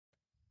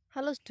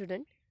Hello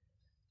student.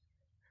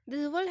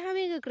 This world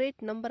having a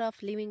great number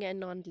of living and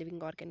non-living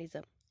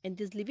organisms, and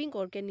this living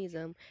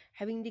organism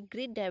having the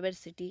great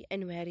diversity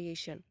and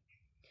variation.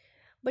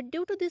 But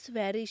due to this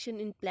variation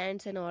in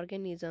plants and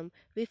organisms,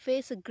 we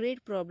face a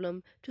great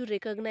problem to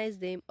recognize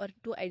them or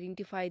to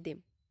identify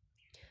them.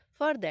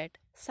 For that,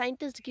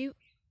 scientists give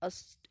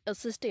us a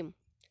system,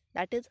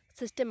 that is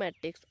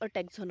systematics or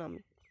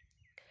taxonomy.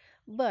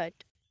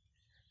 But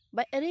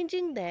by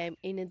arranging them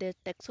in their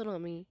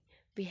taxonomy,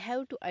 we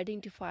have to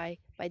identify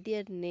by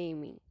their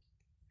naming,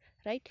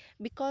 right?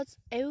 Because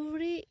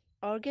every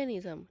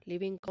organism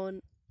living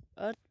on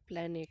earth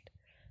planet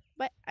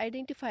by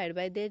identified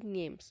by their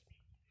names,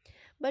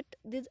 but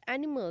these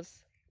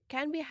animals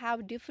can be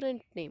have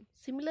different name.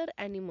 Similar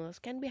animals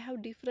can be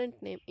have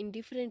different name in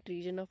different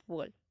region of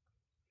world,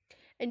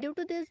 and due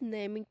to this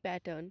naming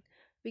pattern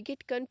we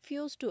get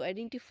confused to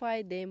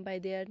identify them by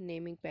their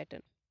naming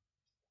pattern.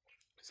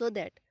 So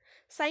that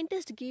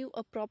scientists give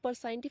a proper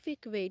scientific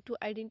way to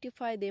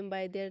identify them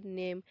by their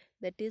name,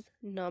 that is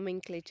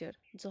nomenclature,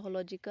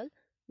 zoological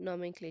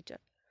nomenclature.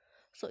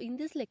 So in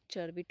this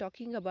lecture we're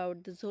talking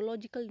about the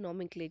zoological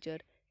nomenclature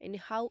and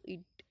how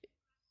it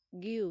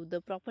give the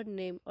proper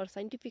name or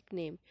scientific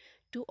name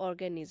to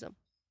organism.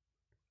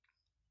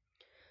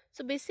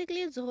 So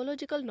basically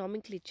zoological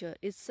nomenclature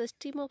is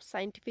system of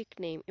scientific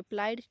name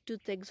applied to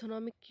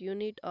taxonomic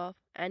unit of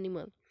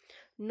animal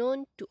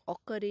known to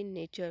occur in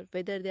nature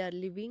whether they are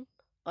living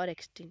or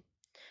extinct.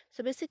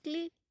 So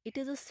basically it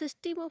is a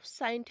system of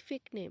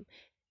scientific name,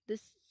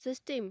 this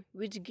system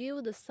which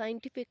give the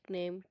scientific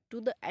name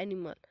to the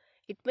animal.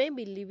 It may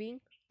be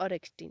living or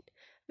extinct.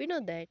 We know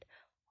that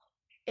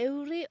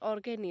every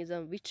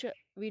organism which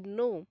we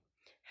know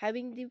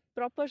having the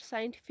proper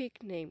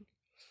scientific name,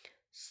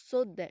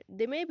 so that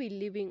they may be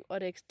living or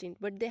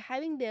extinct but they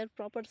having their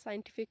proper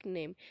scientific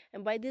name,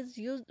 and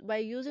by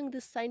using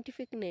this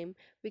scientific name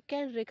we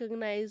can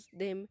recognize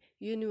them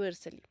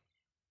universally.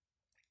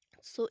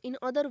 So in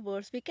other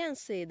words we can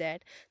say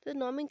that the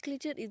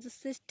nomenclature is a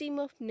system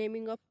of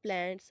naming of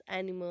plants,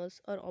 animals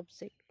or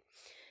objects,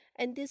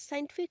 and this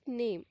scientific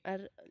name are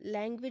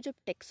language of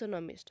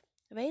taxonomist.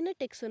 When a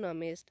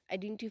taxonomist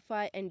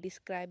identify and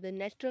describe the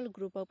natural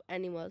group of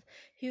animals,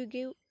 he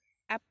give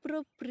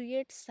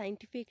appropriate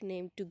scientific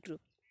name to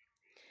group,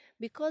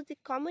 because the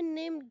common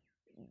name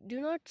do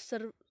not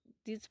serve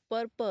this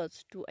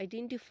purpose to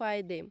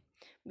identify them,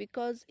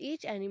 because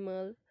each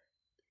animal,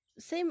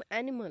 same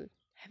animal,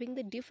 having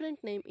the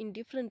different name in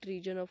different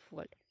region of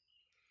world.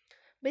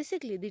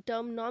 Basically the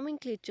term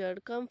nomenclature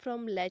come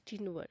from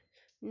Latin word.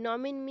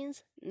 Nomen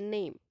means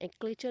name and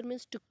clature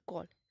means to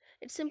call.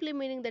 It's simply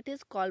meaning that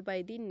is called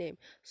by the name.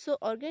 So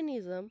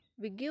organism,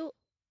 we give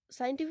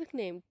scientific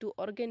name to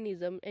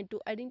organism and to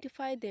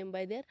identify them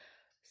by their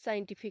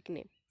scientific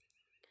name.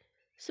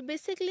 So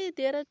basically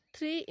there are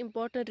three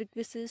important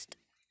requisites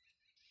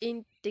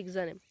in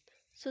taxonomy.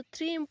 So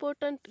three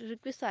important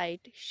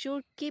requisites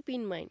should keep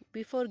in mind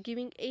before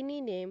giving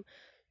any name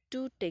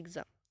to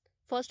taxa.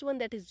 First one,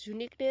 that is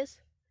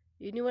uniqueness,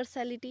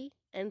 universality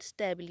and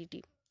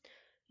stability.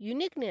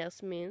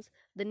 Uniqueness means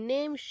the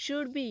name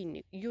should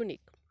be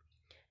unique,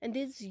 and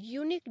this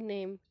unique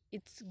name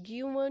is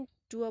given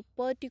to a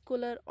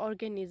particular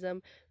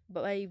organism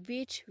by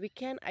which we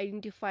can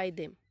identify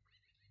them.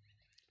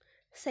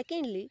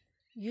 Secondly,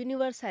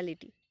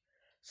 universality.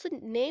 So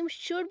name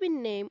should be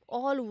named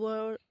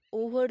all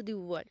over the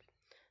world.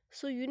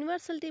 So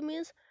universality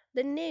means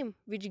the name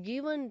which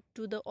given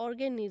to the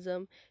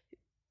organism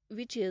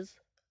which is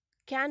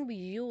can be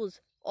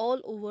used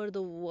all over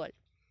the world,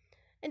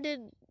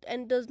 and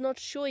and does not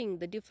showing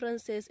the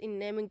differences in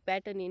naming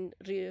pattern in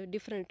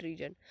different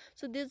region.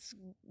 So this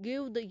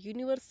give the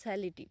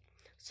universality.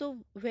 So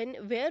when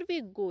where we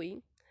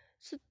going,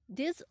 so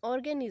this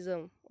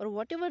organism or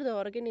whatever the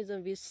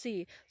organism we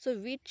see, so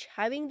which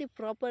having the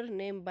proper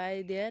name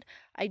by their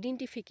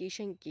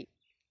identification key,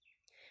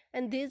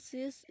 and this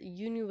is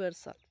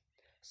universal.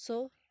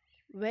 So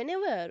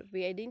whenever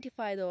we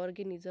identify the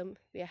organism,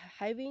 we are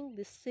having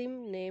the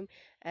same name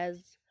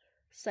as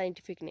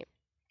scientific name.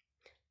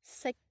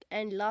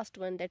 And last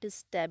one, that is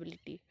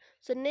stability.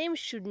 So name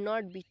should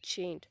not be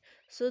changed.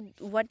 So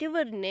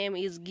whatever name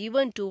is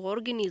given to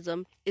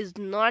organism is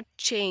not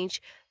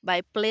changed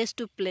by place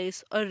to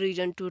place or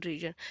region to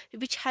region,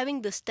 which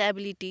having the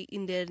stability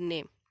in their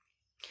name.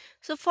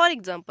 So for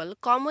example,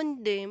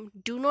 common name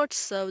do not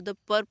serve the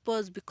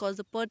purpose because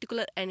the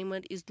particular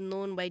animal is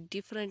known by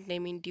different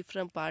name in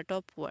different part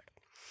of world.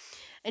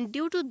 And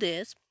due to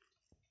this,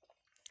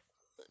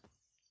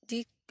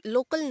 the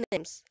local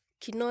names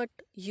cannot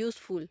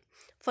useful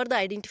for the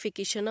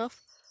identification of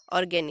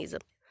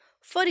organism.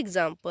 For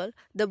example,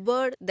 the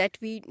bird that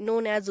we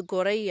known as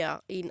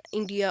goraya in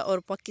India or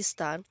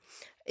Pakistan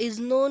is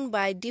known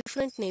by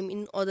different name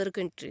in other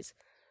countries.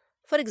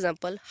 For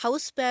example,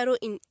 house sparrow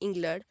in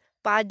England,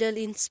 pardal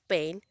in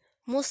Spain,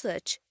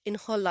 musach in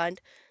Holland,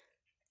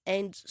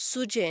 and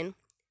sugen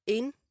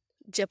in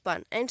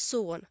Japan, and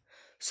so on.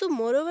 So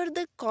moreover,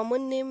 the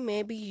common name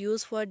may be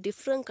used for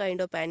different kind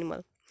of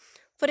animal.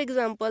 For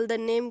example, the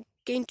name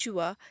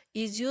Quechua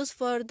is used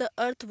for the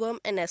earthworm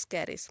and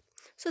ascaris.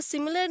 So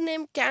similar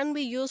name can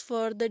be used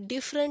for the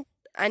different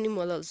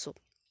animal also.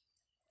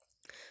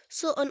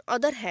 So on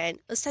other hand,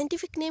 a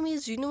scientific name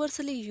is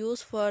universally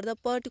used for the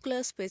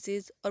particular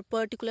species or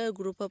particular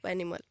group of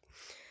animal.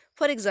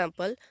 For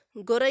example,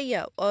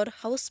 goraya or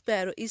house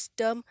sparrow is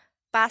termed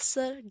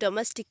Passer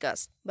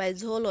domesticus by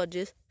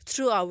zoologists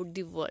throughout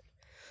the world.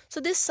 So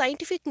this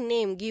scientific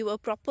name give a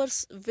proper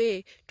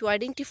way to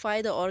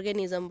identify the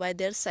organism by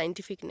their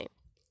scientific name.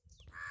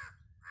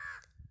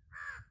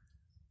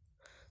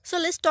 So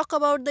let's talk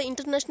about the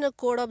International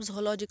Code of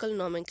Zoological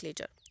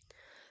Nomenclature.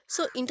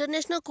 So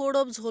International Code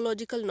of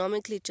Zoological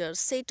Nomenclature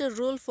set a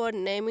rule for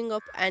naming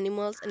of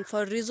animals and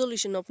for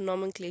resolution of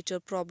nomenclature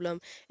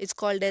problem. It's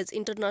called as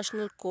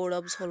International Code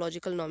of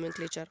Zoological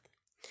Nomenclature.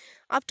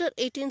 After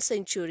 18th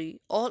century,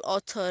 all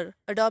authors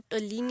adopt a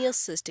linear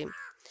system.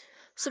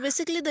 So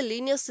basically the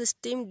linear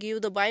system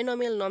give the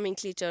binomial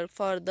nomenclature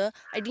for the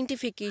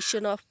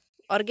identification of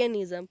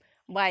organism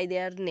by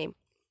their name.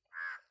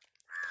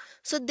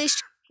 So they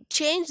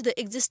change the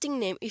existing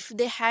name if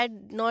they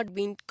had not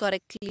been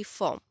correctly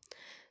formed.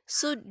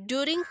 So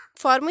during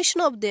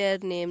formation of their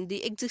name,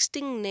 the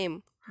existing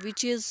name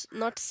which is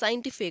not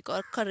scientific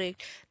or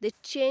correct, they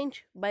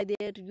change by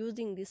their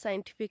using the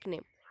scientific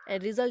name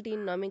and result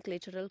in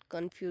nomenclatural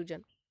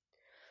confusion.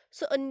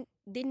 So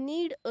they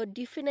need a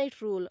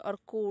definite rule or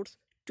codes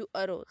to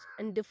arise,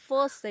 and the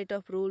first set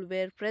of rules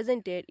were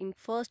presented in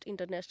First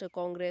International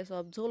Congress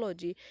of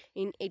Zoology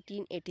in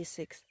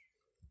 1886.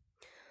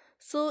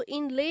 So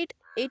in late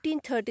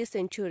 1830th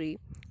century,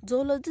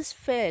 zoologists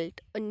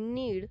felt a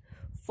need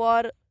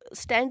for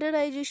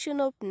standardization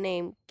of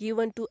name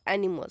given to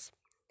animals.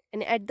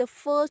 And at the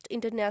first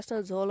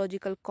International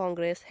Zoological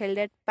Congress held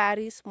at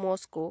Paris,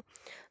 Moscow,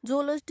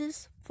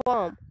 zoologists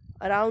from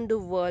around the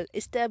world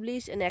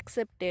established and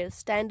accepted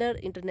standard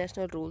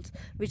international rules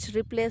which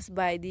replaced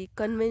by the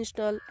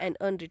conventional and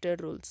unwritten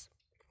rules.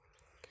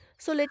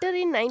 So later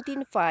in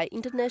 1905,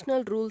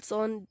 international rules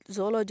on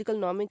zoological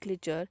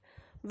nomenclature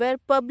were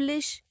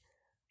published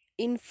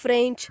in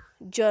French,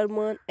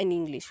 German, and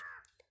English,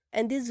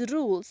 and these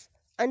rules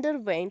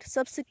underwent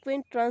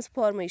subsequent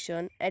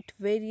transformation at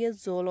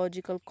various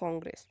zoological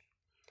congress.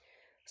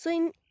 So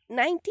in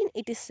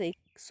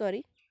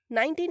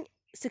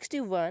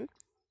 1961,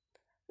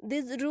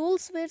 these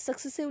rules were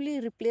successively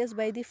replaced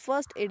by the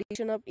first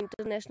edition of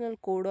International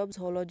Code of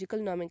Zoological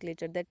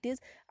Nomenclature, that is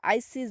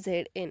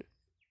ICZN.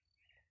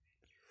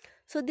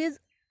 So this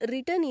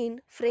written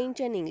in French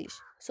and English.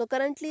 So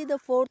currently the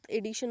fourth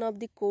edition of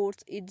the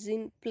course is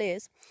in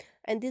place,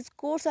 and these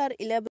codes are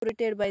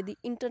elaborated by the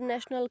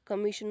International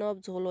Commission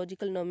of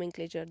Zoological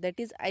Nomenclature, that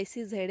is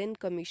ICZN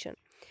Commission.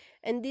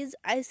 And this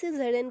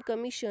ICZN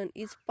Commission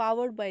is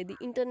powered by the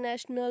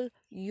International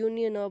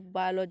Union of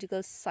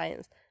Biological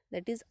Science,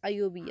 that is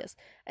IOBS,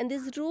 and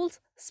these rules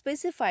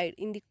specified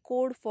in the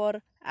code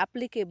for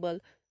applicable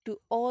to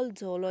all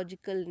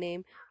zoological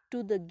name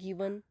to the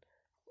given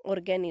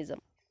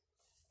organism.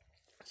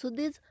 So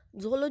this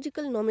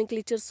zoological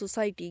nomenclature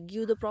society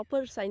give the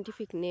proper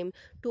scientific name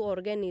to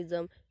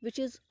organism which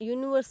is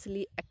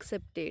universally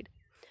accepted.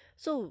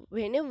 So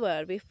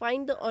whenever we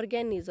find the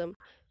organism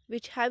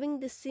which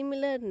having the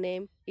similar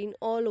name in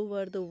all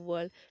over the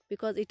world,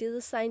 because it is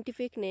a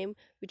scientific name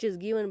which is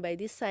given by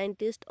the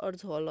scientist or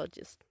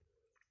zoologist.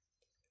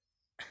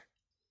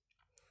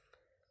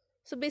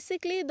 So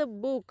basically the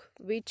book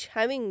which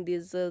having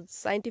this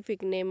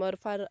scientific name or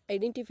for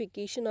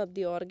identification of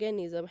the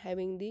organism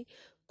having the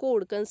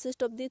code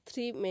consists of the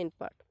three main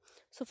part.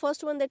 So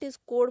first one, that is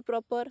code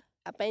proper,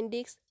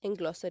 appendix and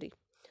glossary,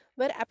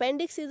 where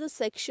appendix is a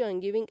section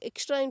giving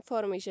extra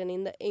information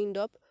in the end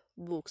of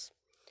books,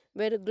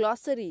 where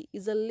glossary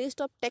is a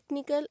list of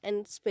technical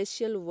and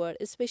special words,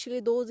 especially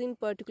those in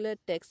particular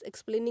text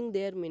explaining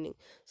their meaning.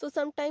 So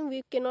sometimes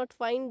we cannot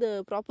find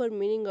the proper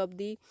meaning of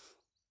the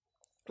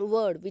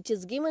word which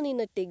is given in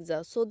a text,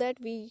 so that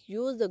we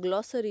use the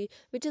glossary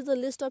which is a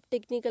list of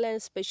technical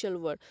and special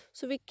word,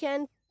 so we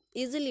can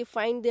easily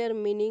find their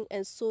meaning,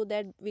 and so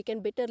that we can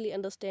betterly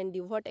understand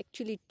the what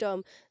actually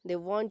term they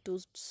want to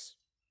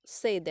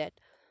say that.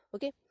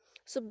 Okay,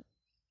 so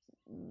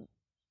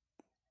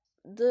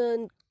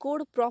the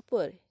code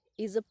proper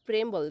is a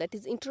preamble, that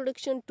is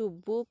introduction to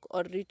book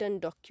or written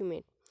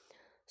document.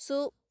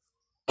 So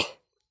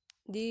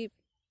the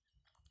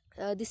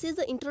this is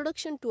the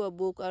introduction to a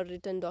book or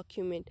written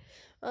document.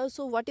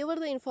 So whatever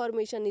the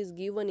information is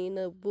given in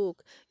a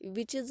book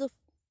which is a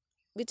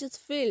which is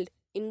filled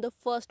in the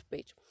first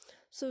page,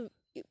 so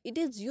it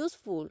is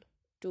useful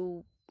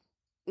to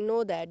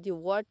know that the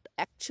what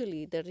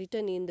actually the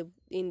written in the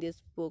in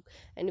this book,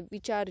 and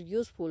which are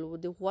useful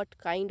with the what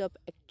kind of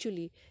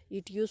actually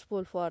it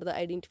useful for the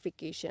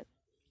identification.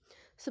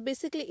 So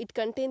basically it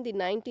contains the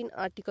 19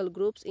 article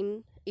groups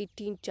in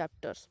 18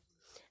 chapters,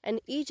 and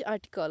each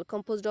article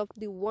composed of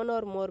the one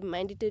or more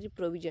mandatory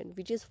provision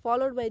which is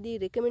followed by the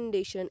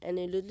recommendation and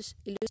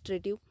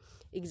illustrative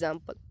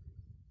example.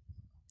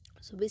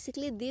 So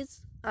basically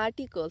these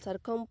articles are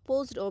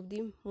composed of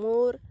the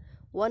more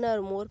one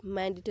or more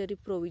mandatory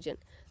provision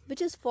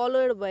which is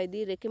followed by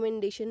the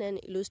recommendation and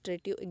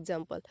illustrative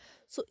example.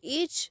 So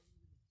each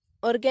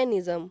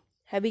organism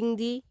having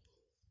the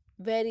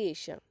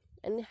variation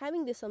and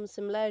having the some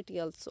similarity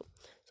also.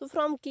 So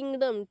from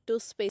kingdom to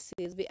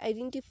species, we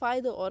identify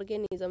the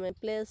organism and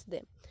place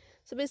them.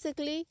 So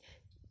basically,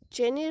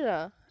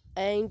 genera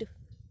and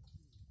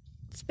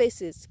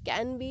species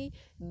can be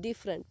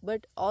different,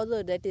 but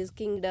order, that is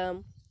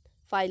kingdom,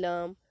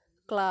 phylum,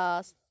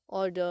 class,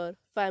 order,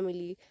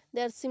 family,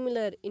 they are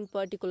similar in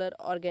particular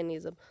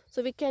organism.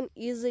 So we can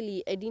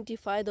easily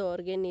identify the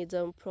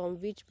organism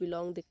from which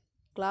belong the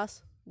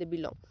class they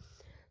belong.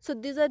 So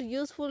these are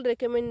useful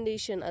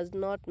recommendation as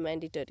not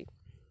mandatory.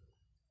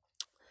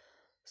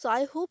 So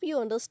I hope you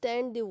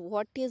understand the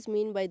what is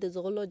mean by the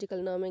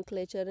zoological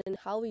nomenclature and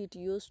how it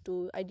used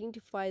to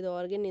identify the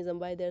organism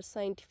by their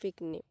scientific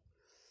name.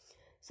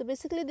 So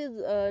basically, this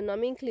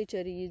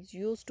nomenclature is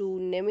used to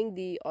naming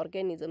the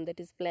organism,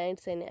 that is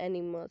plants and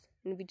animals,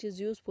 and which is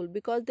useful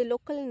because the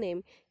local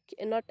name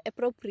cannot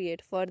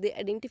appropriate for the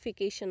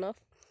identification of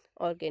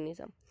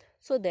organism.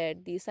 So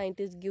that the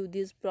scientists give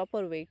this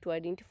proper way to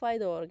identify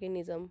the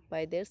organism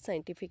by their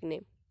scientific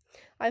name.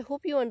 I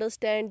hope you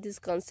understand this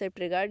concept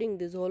regarding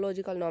the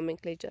zoological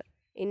nomenclature.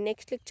 In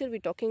next lecture, we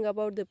talking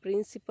about the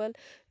principle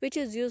which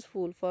is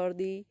useful for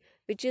the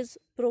which is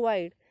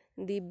provide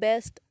the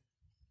best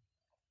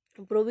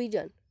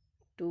provision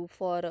to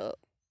for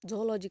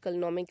zoological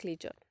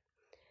nomenclature.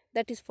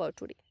 That is for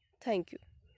today. Thank you.